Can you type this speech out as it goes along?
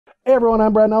Hey everyone,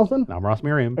 I'm Brad Nelson. I'm Ross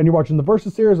Merriam. And you're watching the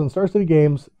Versus series on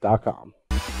StarCityGames.com.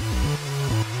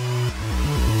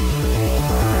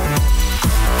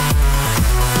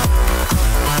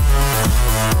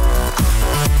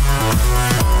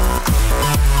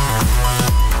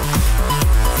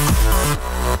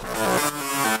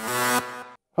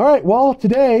 All right, well,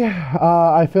 today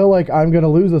I feel like I'm going to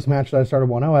lose this match that I started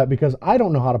 1-0 at because I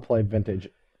don't know how to play Vintage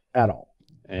at all.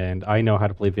 And I know how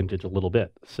to play Vintage a little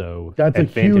bit, so that's a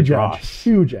huge edge.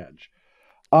 Huge edge.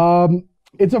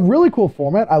 It's a really cool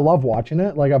format. I love watching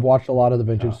it. Like, I've watched a lot of the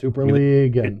Vintage Super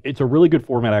League. And it's a really good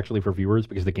format, actually, for viewers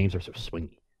because the games are so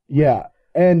swingy. Yeah,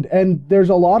 and there's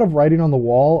a lot of writing on the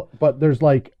wall, but there's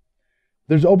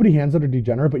opening hands that are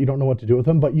degenerate, but you don't know what to do with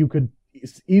them, but you could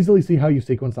easily see how you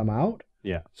sequence them out.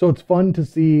 Yeah. So it's fun to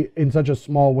see in such a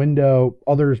small window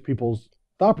people's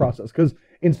thought process. Because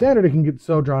in Standard, it can get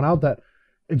so drawn out that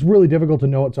it's really difficult to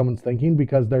know what someone's thinking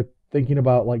because they're thinking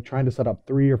about like trying to set up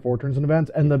 3 or 4 turns in advance,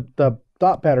 and the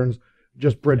thought patterns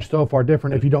just bridge so far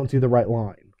different if you don't see the right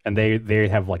line. And they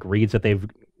have like reads that they've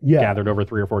gathered over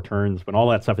 3 or 4 turns. When all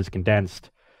that stuff is condensed,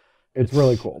 it's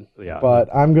really cool. Yeah. But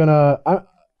I'm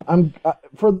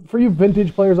for you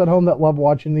Vintage players at home that love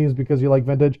watching these because you like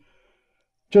Vintage,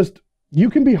 you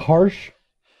can be harsh,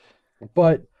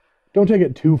 but don't take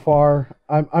it too far.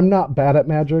 I'm not bad at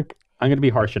Magic. I'm going to be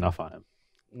harsh enough on him.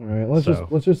 All right,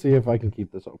 let's just see if I can keep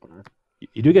this opener.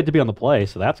 You do get to be on the play,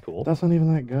 so that's cool. That's not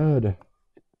even that good.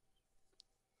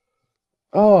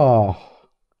 Oh,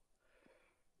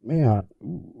 man.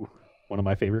 Ooh, one of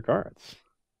my favorite cards.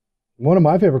 One of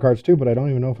my favorite cards too, but I don't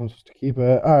even know if I'm supposed to keep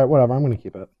it. All right, whatever. I'm going to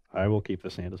keep it. I will keep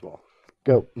this hand as well.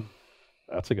 Go.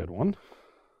 That's a good one.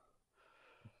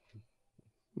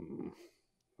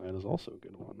 That is also a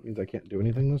good one. Means I can't do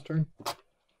anything this turn.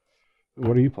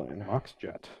 What are you playing? Mox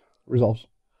Jet. Resolves.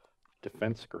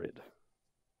 Defense Grid.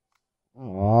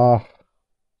 Ah.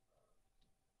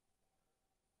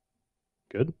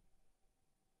 Good. I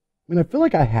mean, I feel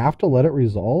like I have to let it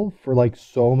resolve for like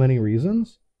so many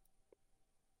reasons.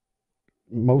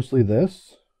 Mostly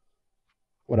this.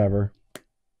 Whatever.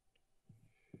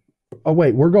 Oh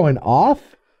wait, we're going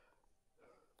off?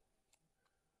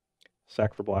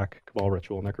 Sack for black, Cabal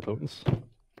Ritual, Necropotence.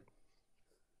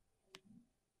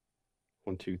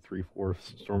 1, 2, 3, 4,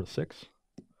 Storm of 6.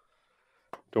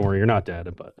 Don't worry, you're not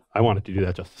dead, but I wanted to do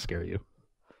that just to scare you.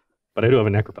 But I do have a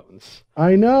Necropotence.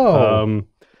 I know.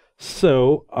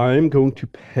 So I'm going to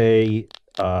pay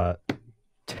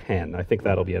 10. I think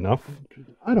that'll be enough.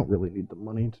 I don't really need the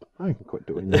money. I can quit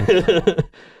doing this.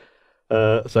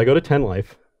 So I go to 10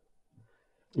 life.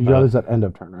 You got this at end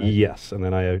of turn, right? Yes, and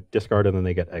then I discard, and then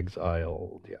they get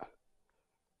exiled. Yeah.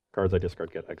 Cards I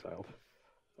discard get exiled.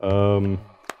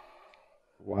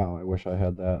 Wow, I wish I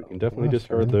had that. We can definitely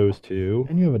discard those two.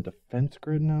 And you have a defense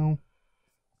grid now?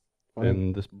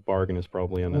 And this bargain is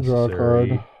probably unnecessary. Draw a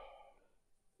card.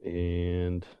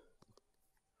 And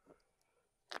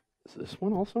is this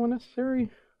one also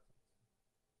unnecessary?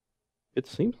 It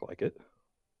seems like it.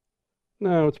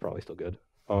 No, it's probably still good.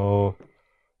 Oh,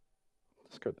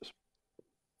 discard this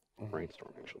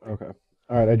brainstorm, actually. Okay.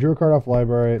 All right, I drew a card off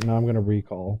library. Now I'm going to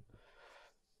recall.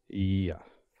 Yeah.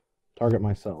 Target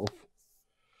myself.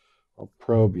 I'll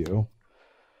probe you.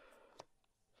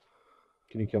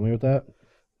 Can you kill me with that?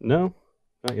 No,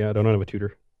 not yet. I don't have a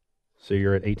tutor. So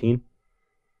you're at 18?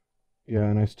 Yeah,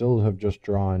 and I still have just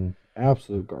drawn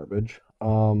absolute garbage. I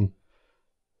don't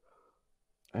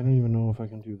even know if I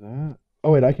can do that.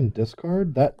 Oh, wait, I can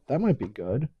discard? That might be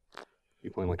good. You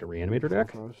playing like a reanimator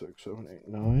deck? 5, 6, 7, 8,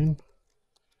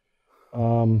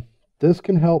 9. This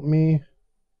can help me.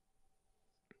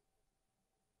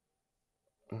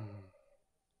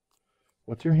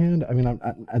 What's your hand? I mean,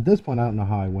 at this point, I don't know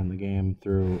how I win the game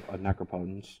through a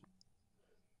Necropotence.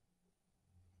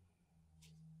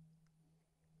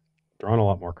 Drawing a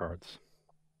lot more cards.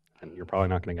 And you're probably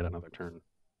not going to get another turn.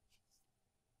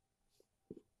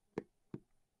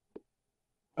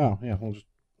 Oh, yeah, we'll just...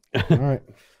 All right.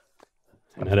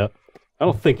 And head up. I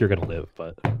don't think you're going to live,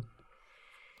 but...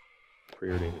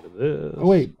 Preordained to this. Oh,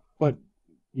 wait, but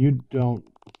you don't...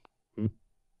 Do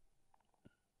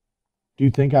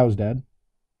you think I was dead?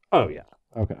 Oh, yeah.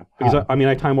 Okay. Because, I mean,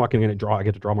 I time walk and I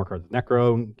get to draw more cards.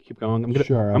 Necro, and keep going. I'm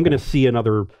going to see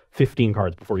another 15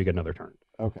 cards before you get another turn.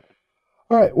 Okay.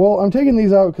 All right, well, I'm taking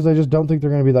these out because I just don't think they're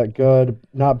going to be that good.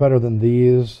 Not better than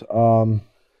these.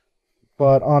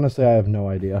 But honestly, I have no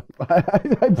idea. I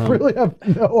really have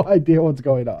no idea what's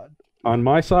going on. On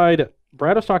my side,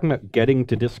 Brad was talking about getting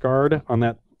to discard on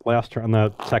that last turn, on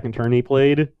the second turn he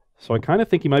played. So I kind of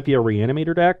think he might be a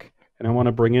reanimator deck, and I want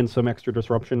to bring in some extra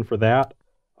disruption for that.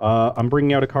 I'm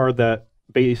bringing out a card that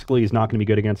basically is not going to be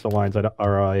good against a lines that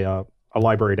are a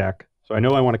library deck. So I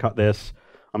know I want to cut this.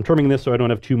 I'm trimming this so I don't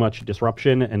have too much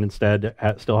disruption and instead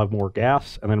still have more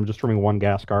gas. And then I'm just trimming one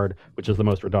gas card, which is the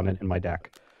most redundant in my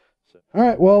deck. So. All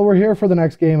right, well, we're here for the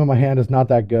next game, and my hand is not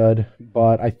that good,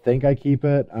 but I think I keep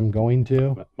it. I'm going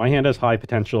to. My hand has high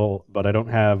potential, but I don't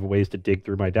have ways to dig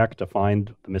through my deck to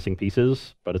find the missing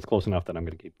pieces, but it's close enough that I'm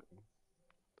going to keep it.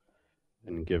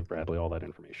 And give Bradley all that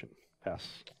information. Pass.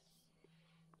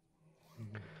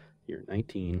 You're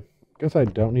 19. Guess I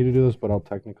don't need to do this, but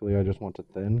I just want to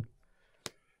thin.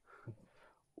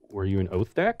 Were you an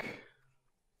Oath deck?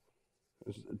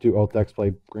 Do Oath decks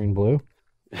play green-blue?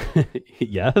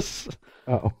 Yes.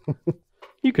 Oh.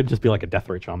 You could just be like a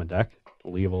Deathrite Shaman deck.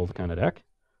 Legal kind of deck.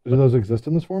 Do those exist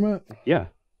in this format? Yeah.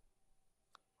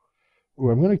 Ooh,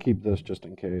 I'm going to keep this just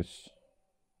in case.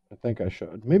 I think I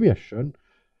should. Maybe I should.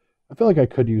 I feel like I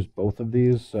could use both of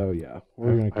these, so yeah.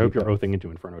 We're gonna. I hope you're oathing into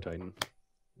Inferno Titan.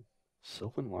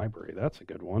 Sylvan Library, that's a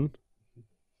good one.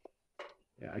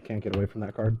 Yeah, I can't get away from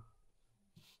that card.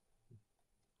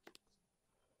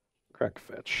 Crack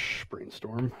Fetch,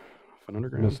 Brainstorm, Fun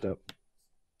Underground. Misstep.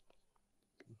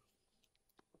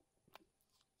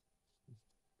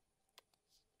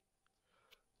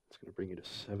 It's going to bring you to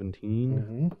 17.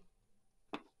 Mm-hmm.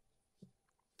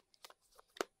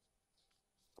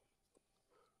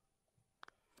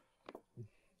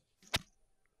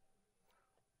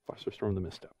 Storm the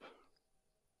Misstep.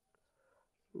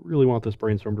 Really want this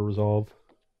Brainstorm to resolve.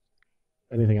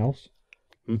 Anything else?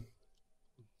 So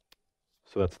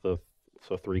that's so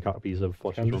 3 copies of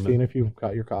Flusterstorm. I'm just seeing if you've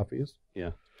got your copies. Yeah,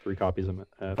 3 copies of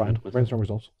Fine. Brainstorm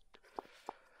resolves.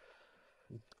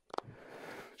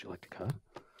 Would you like to cut?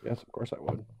 Yes, of course I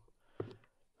would.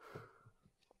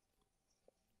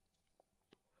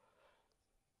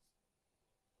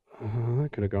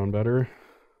 That could have gone better.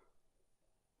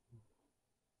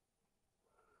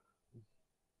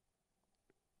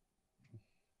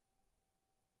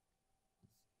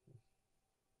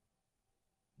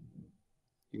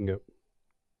 You can go.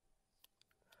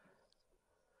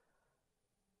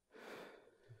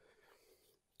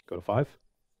 Go to 5?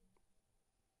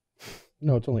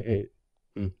 No, it's only 8.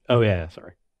 Oh yeah,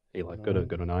 sorry. 8 like go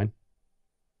to 9. I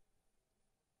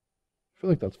feel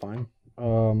like that's fine.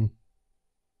 Or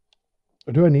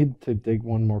do I need to dig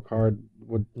one more card?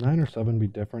 Would 9 or 7 be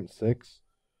different? 6?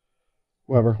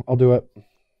 Whatever, I'll do it.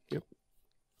 Yep.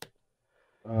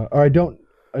 Or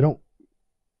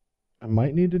I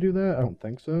might need to do that. I don't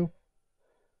think so.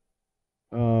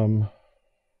 Whatever,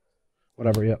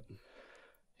 yep.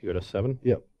 You go to 7?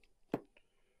 Yep.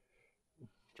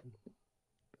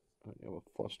 I have a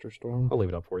Flusterstorm. I'll leave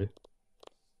it up for you.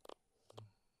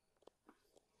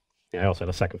 Yeah, I also had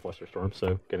a second Flusterstorm,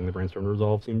 so getting the Brainstorm to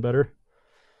resolve seemed better.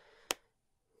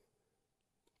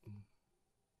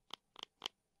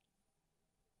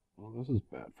 Well, this is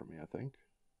bad for me, I think.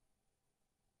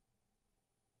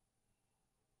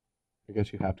 I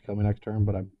guess you have to kill me next turn,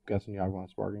 but I'm guessing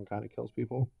Yawgmoth's Bargain kind of kills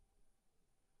people.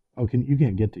 Oh, you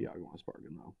can't get to Yawgmoth's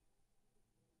Bargain, though.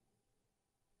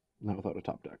 Not without a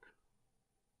top deck.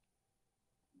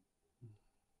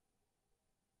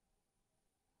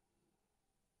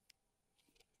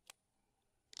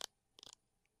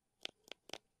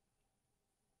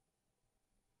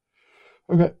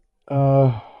 Okay.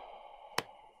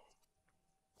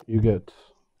 You get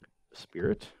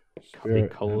Spirit.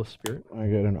 Spirit. Colorless Spirit. I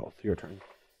get an Oath. Your turn.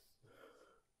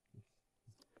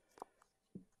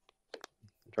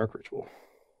 Dark Ritual.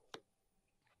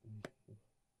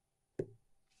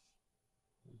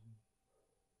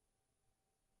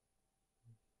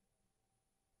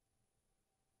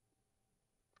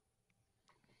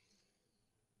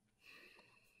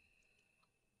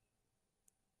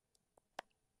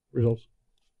 Results.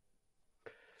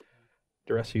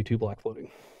 Duress you 2 black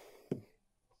floating.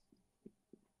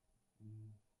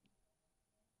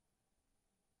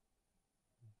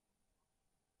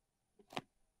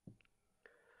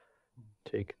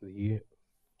 Take the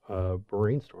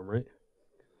Brainstorm, right?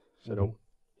 So don't.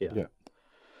 Yeah.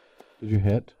 Did you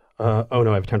hit? Oh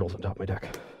no, I have Tendrils on top of my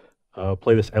deck.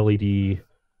 Play this LED,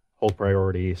 hold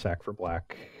priority, sack for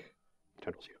black,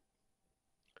 Tendrils you.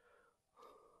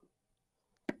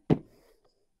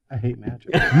 I hate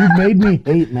Magic. You've made me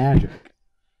hate Magic.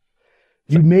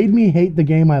 You made me hate the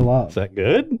game I love. Is that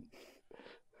good?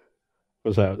 What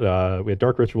was that? We had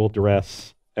Dark Ritual,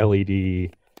 Duress,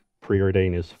 LED,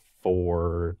 Preordain is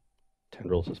 4,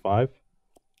 Tendrils is 5.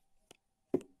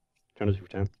 Tendrils for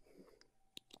 10.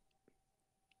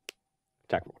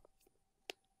 Attack roll.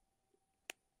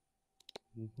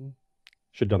 Mm-hmm.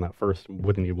 Should have done that first.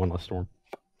 Wouldn't need one less storm.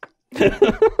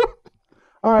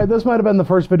 All right, this might have been the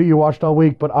first video you watched all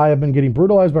week, but I have been getting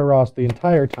brutalized by Ross the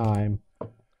entire time.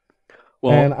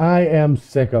 Well, and I am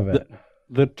sick of it.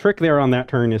 The trick there on that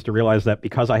turn is to realize that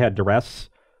because I had duress,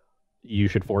 you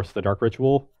should force the Dark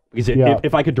Ritual. Because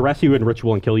if I could duress you in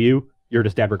Ritual and kill you, you're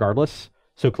just dead regardless.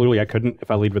 So clearly I couldn't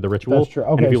if I lead with the Ritual. That's true.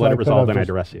 Okay, and if you so let it resolve, then I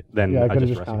duress you. Then I could have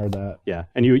just just countered that. Yeah,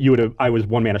 and you would have. I was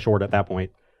 1 mana short at that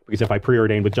point. Because if I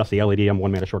preordained with just the LED, I'm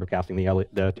 1 mana short of casting the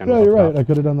the 10. Yeah, you're right. I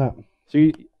could have done that. So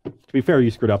to be fair,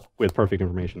 you screwed up with perfect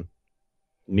information.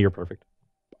 Near perfect.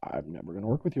 I'm never going to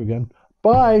work with you again.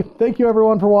 Bye. Thank you,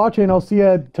 everyone, for watching. I'll see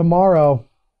you tomorrow.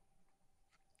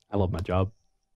 I love my job.